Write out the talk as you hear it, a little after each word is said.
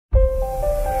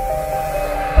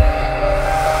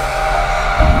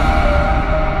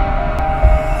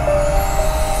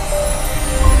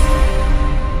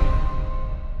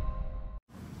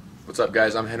up,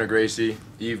 guys? I'm Rener Gracie,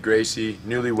 Eve Gracie,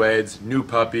 newlyweds, new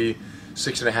puppy,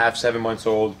 6.5, 7 months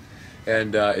old,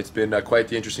 and it's been quite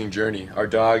the interesting journey. Our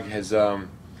dog is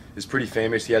pretty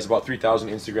famous. He has about 3,000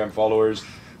 Instagram followers,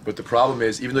 but the problem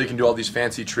is, even though he can do all these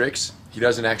fancy tricks, he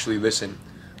doesn't actually listen.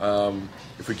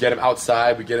 If we get him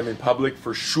outside, we get him in public,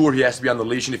 for sure he has to be on the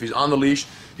leash, and if he's on the leash,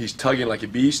 he's tugging like a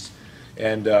beast,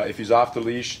 and if he's off the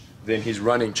leash, then he's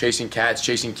running, chasing cats,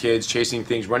 chasing kids, chasing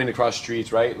things, running across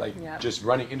streets, right? Like, just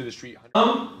running into the street.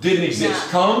 Come didn't exist.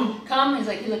 Come. Come is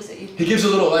like, he looks at you. He gives a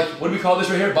little, like, what do we call this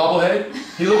right here? Bobblehead?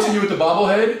 He looks at you with the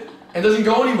bobblehead and doesn't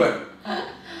go anywhere.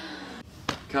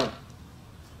 Come.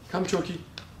 Come, Tokie.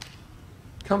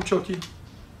 Come, Tokie.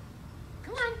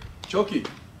 Come on. Tokie.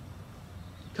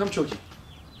 Come, Tokie.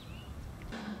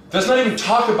 Let's not even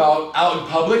talk about out in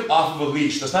public off of a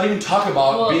leash. Let's not even talk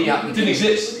about being out. It didn't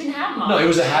exist. We couldn't have him on. No, it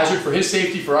was a hazard for his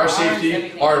safety, for our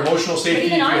safety, our emotional safety.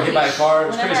 If we were hit by a car, it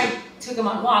was crazy. Whenever I took him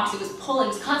on walks, it was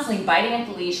constantly biting at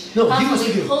the leash, no,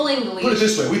 constantly pulling the leash. Put it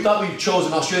this way, we thought we chose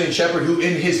an Australian Shepherd who,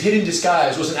 in his hidden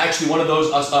disguise, wasn't actually one of those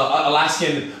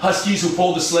Alaskan Huskies who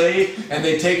pulled the sleigh and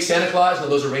they take Santa Claus. No,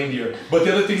 those are reindeer. But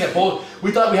the other thing that pulled,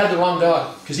 we thought we had the wrong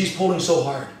dog because he's pulling so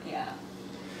hard. Yeah.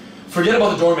 Forget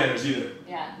about the door manners either.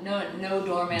 Yeah, no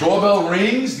door manners. Doorbell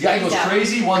rings, the guy goes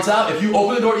crazy, wants out. If you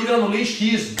open the door even on the leash,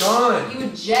 he is gone. He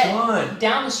would jet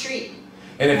down the street.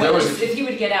 And if he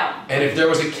would get out. And if there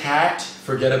was a cat,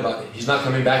 forget about it. He's not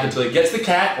coming back until he gets the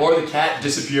cat, or the cat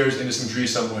disappears into some tree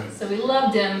somewhere. So we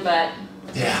loved him, but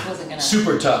it wasn't gonna.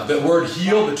 Super tough. The word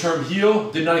heel, the term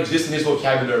heel, did not exist in his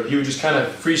vocabulary. He would just kind of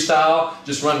freestyle,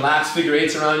 just run laps, figure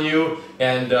eights around you,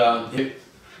 and no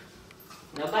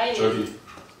biting. Tokie.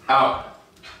 Out.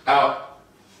 Out.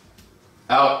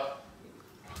 Out.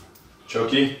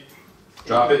 Tokie.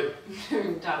 Drop it.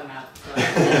 I'm talking about.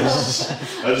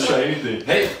 I'll just try anything.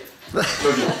 Hey.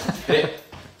 Tokie. Hey.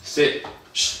 Sit.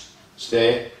 Shh.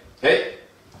 Stay. Hey.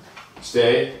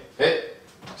 Stay. Hey.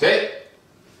 Stay.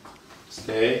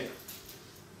 Stay.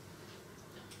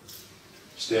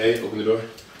 Stay. Open the door.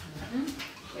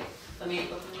 Wait, let me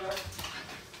open the door.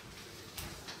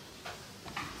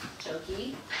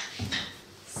 Tokie.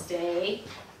 Stay.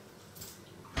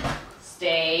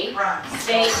 Stay.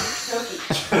 Stay. Tokie.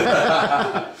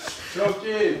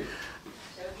 Tokie.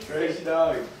 Crazy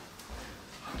dog.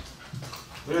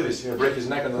 Look at this. You're gonna break his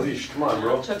neck on the leash. Come on,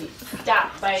 bro. Tokie,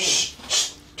 stop biting. Shh.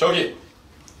 Shh. Tokie.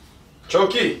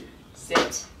 Tokie.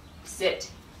 Sit. Sit.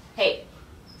 Hey.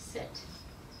 Sit.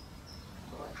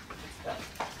 Boy, let's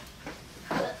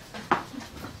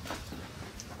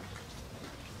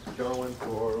go. Going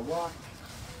for a walk.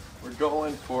 We're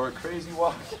going for a crazy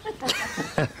walk.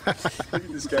 Look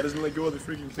at this guy, doesn't let go of the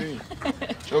freaking thing.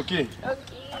 Tokie.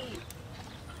 Tokie.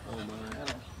 Oh my.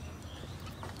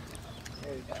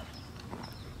 There you go.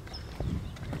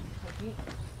 Tokie.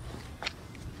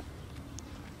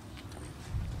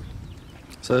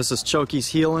 So this is Tokie's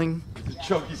healing. This is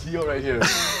Tokie's heel right here.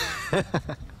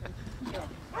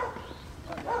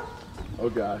 Oh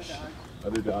gosh.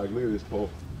 Other dog, look at this pole.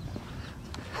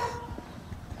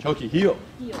 Tokie, heel.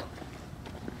 Heel.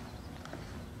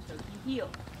 Tokie, heel.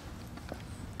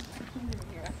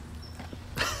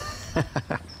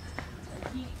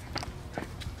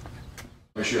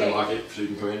 Make sure you unlock it so you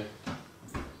can come in.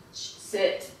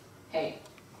 Sit. Hey.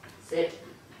 Sit.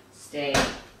 Stay.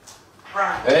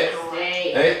 Hey.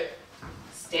 Stay. Hey.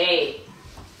 Stay.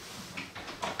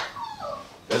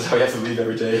 That's how you have to leave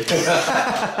every day.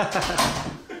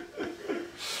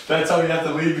 That's how you have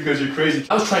to leave because you're crazy.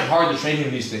 I was trying hard to train him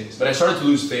in these things, but I started to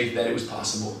lose faith that it was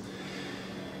possible.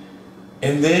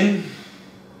 And then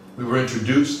we were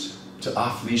introduced to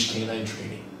off-leash canine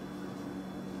training.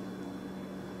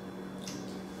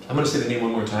 I'm going to say the name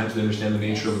one more time so they understand the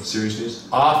nature of the seriousness.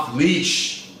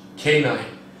 Off-leash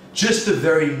canine. Just the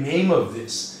very name of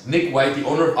this. Nick White, the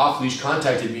owner of Off Leash,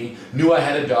 contacted me, knew I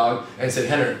had a dog, and said,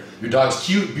 Rener, your dog's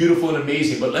cute, beautiful, and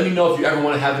amazing, but let me know if you ever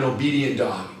want to have an obedient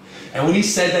dog. And when he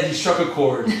said that, he struck a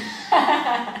chord.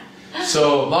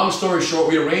 So, long story short,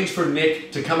 we arranged for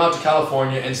Nick to come out to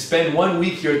California and spend 1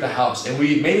 week here at the house. And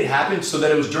we made it happen so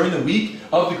that it was during the week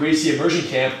of the Gracie immersion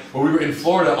camp where we were in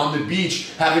Florida on the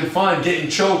beach, having fun, getting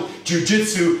choked,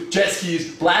 jiu-jitsu, jet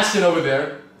skis, blasting over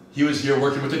there. He was here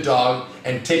working with the dog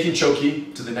and taking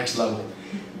Tokie to the next level.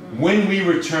 When we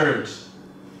returned,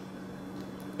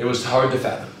 it was hard to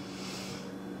fathom.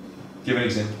 Give an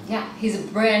example. Yeah, he's a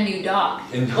brand new dog.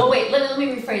 Well, wait, let me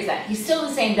rephrase that. He's still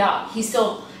the same dog. He's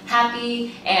still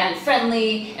happy and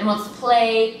friendly and wants to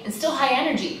play and still high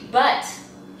energy, but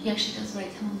he actually does what I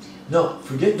tell him to. No,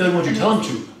 forget doing what you tell him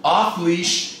to. Off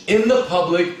leash, in the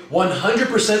public,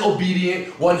 100%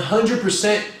 obedient,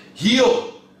 100% heel.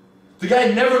 The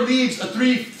guy never leaves a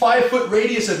 3-5 foot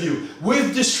radius of you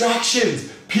with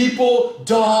distractions, people,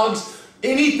 dogs,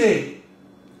 anything.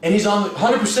 And he's on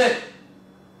 100%.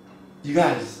 You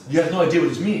guys have no idea what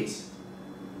this means.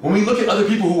 When we look at other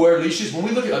people who wear leashes,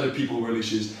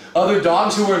 other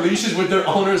dogs who wear leashes with their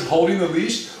owners holding the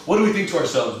leash, what do we think to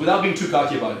ourselves without being too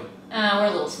cocky about it? We're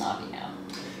a little snobby now.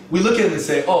 We look at them and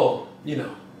say, oh, you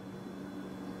know,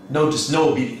 no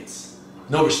obedience,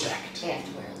 no respect. They have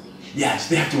to wear a leash. Yes,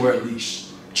 they have to wear a leash.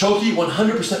 Tokie,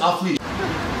 100% off leash.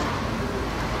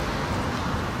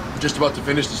 We're just about to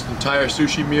finish this entire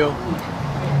sushi meal.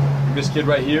 This kid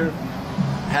right here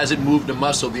hasn't moved a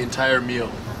muscle the entire meal.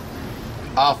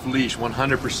 Off leash,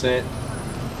 100%.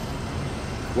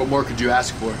 What more could you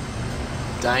ask for?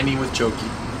 Dining with Tokie.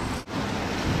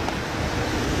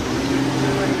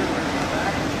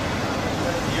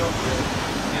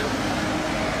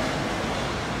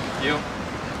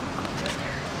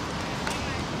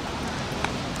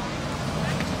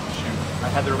 Shoot, I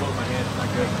had the remote in my hand, it's not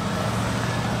good.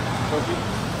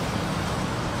 Tokie?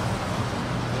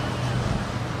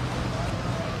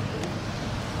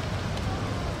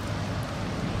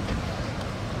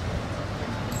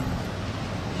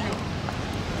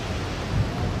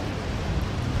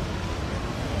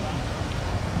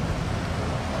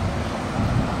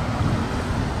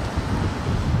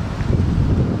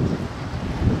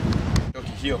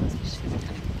 Heel.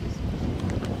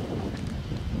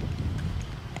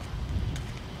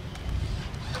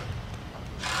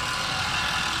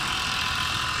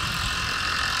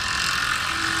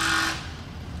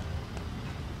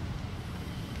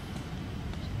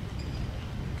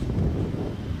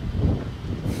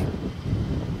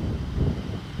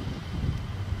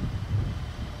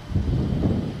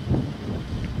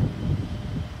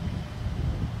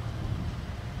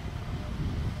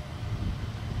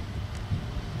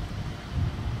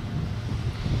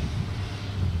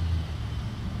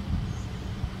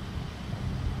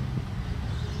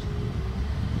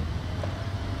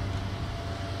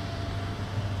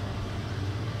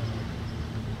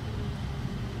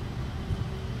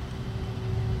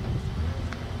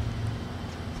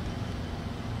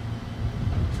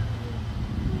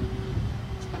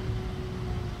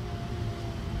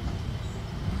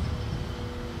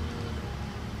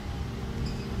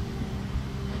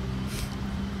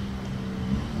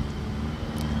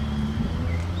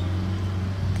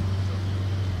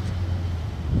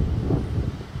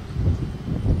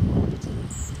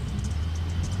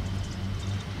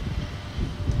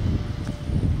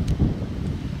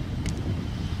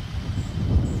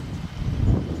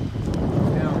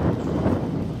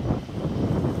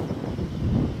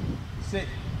 Sit.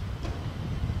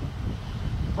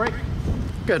 Break.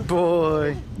 Good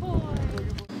boy. No,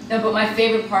 but my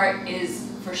favorite part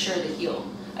is for sure the heel.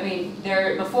 I mean,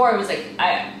 before it was like,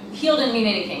 heel didn't mean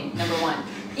anything, number one.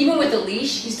 Even with the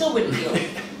leash, he still wouldn't heel.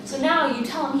 So now you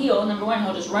tell him heel, number one,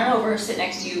 he'll just run over, sit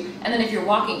next to you, and then if you're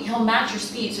walking, he'll match your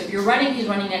speed. So if you're running, he's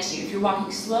running next to you. If you're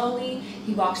walking slowly,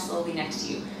 he walks slowly next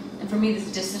to you. And for me, this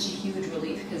is just such a huge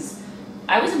relief because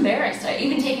I was embarrassed.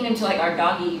 Even taking him to like our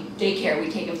doggy daycare, we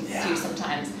take him to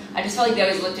sometimes. I just felt like they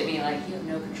always looked at me like, you have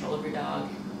no control of your dog.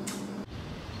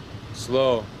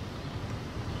 Slow.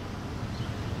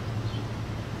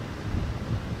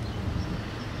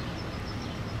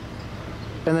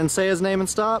 And then say his name and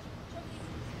stop.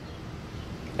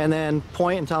 And then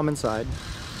point and tell him inside.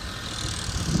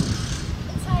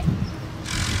 Inside.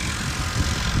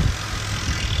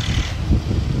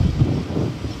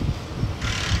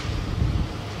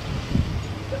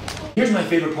 Here's my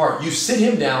favorite part. You sit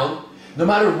him down. No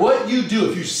matter what you do,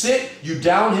 if you sit, you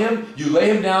down him, you lay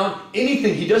him down,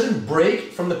 anything, he doesn't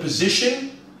break from the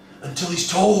position until he's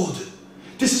told.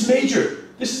 This is major.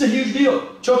 This is a huge deal.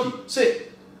 Tokie,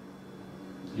 sit.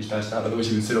 He's passed out, otherwise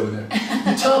he would sit over there.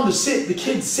 You tell him to sit, the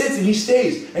kid sits and he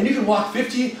stays. And you can walk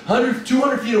 50, 100,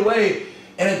 200 feet away,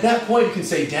 and at that point you can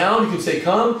say down, you can say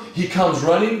come, he comes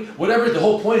running, whatever. The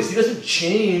whole point is he doesn't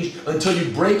change until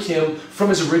you break him from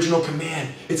his original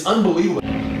command. It's unbelievable.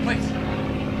 Please.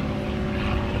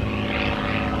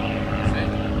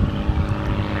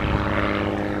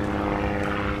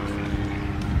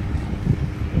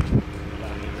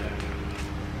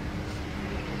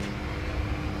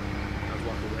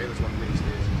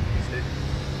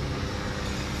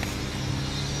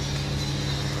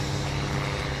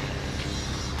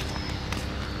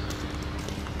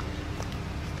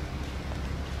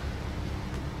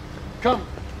 Come.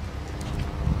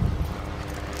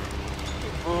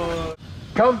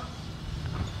 Come.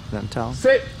 Then tell him.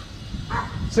 Sit.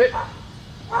 Sit.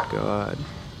 Good.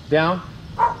 Down.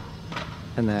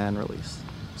 And then release.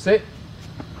 Sit.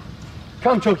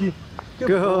 Come, Tokie.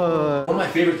 Good. One of my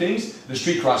favorite things, the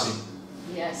street crossing.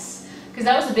 Yes, because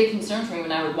that was a big concern for me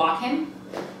when I would walk him,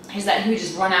 is that he would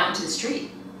just run out into the street.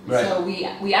 Right. So we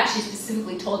actually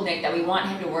specifically told Nick that we want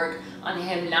him to work on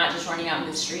him not just running out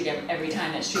into the street every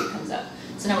time that street comes up.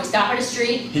 So now we stop at a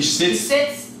street, he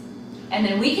sits, and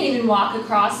then we can even walk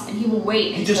across and he will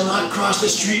wait. He does not cross the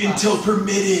street until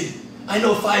permitted. I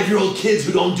know 5-year-old kids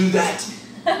who don't do that.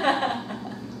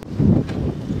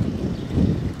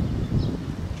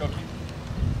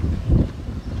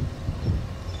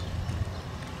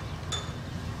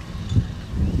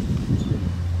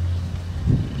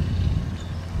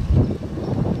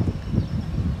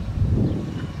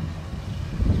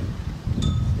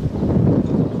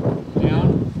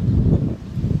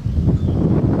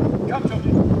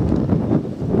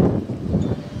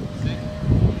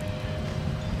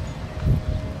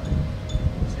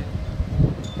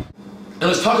 And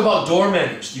let's talk about door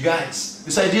manners, you guys.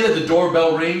 This idea that the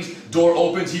doorbell rings, door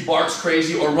opens, he barks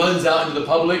crazy, or runs out into the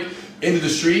public, into the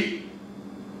street,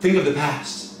 think of the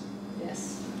past.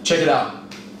 Yes. Check it out.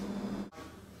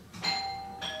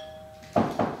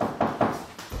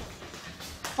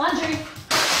 Laundry.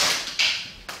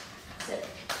 Sit.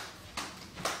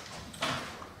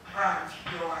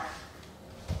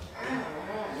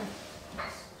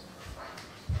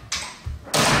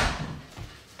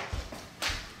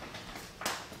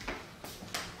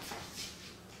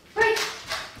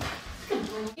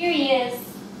 Here he is.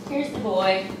 Here's the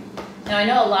boy. Now I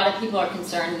know a lot of people are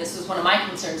concerned, and this was one of my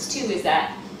concerns too, is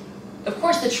that of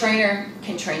course the trainer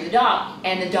can train the dog,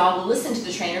 and the dog will listen to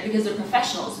the trainer because they're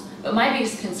professionals. But my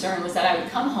biggest concern was that I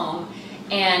would come home,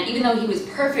 and even though he was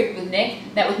perfect with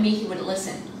Nick, that with me he wouldn't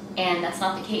listen. And that's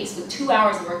not the case. With 2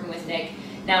 hours of working with Nick,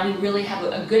 now we really have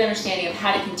a good understanding of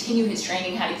how to continue his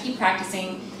training, how to keep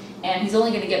practicing, and he's only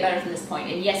going to get better from this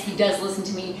point. And yes, he does listen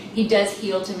to me, he does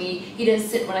heel to me, he does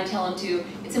sit when I tell him to.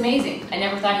 It's amazing. I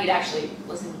never thought he'd actually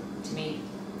listen to me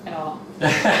at all.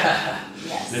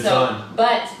 Yes. It's on.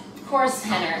 But of course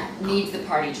Henner needs the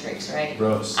party tricks, right?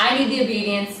 Gross. I need the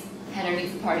obedience, Henner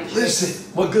needs the party tricks.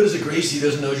 Listen, what good is a Gracie who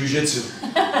doesn't know Jiu-jitsu?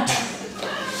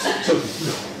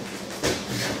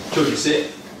 Tokie,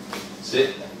 sit.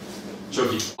 Sit.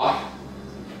 Tokie, block.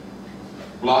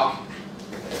 Block.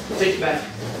 Take it back.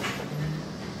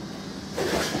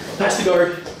 Pass the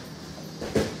guard.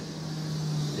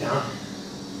 Down.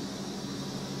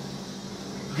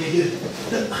 Okay, good.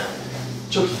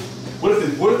 Tokie, what if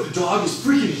the dog is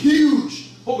freaking huge?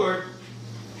 Hold guard.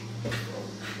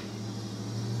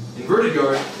 Inverted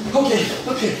guard. Okay,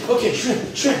 shrimp.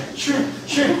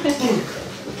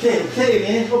 Okay,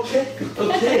 man,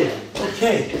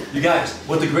 okay. You guys,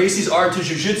 what the Gracies are to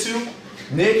Jiu-Jitsu,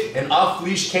 Nick and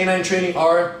off-leash canine training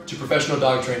are to professional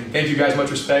dog training. Thank you guys, much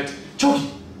respect.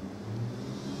 Tokie.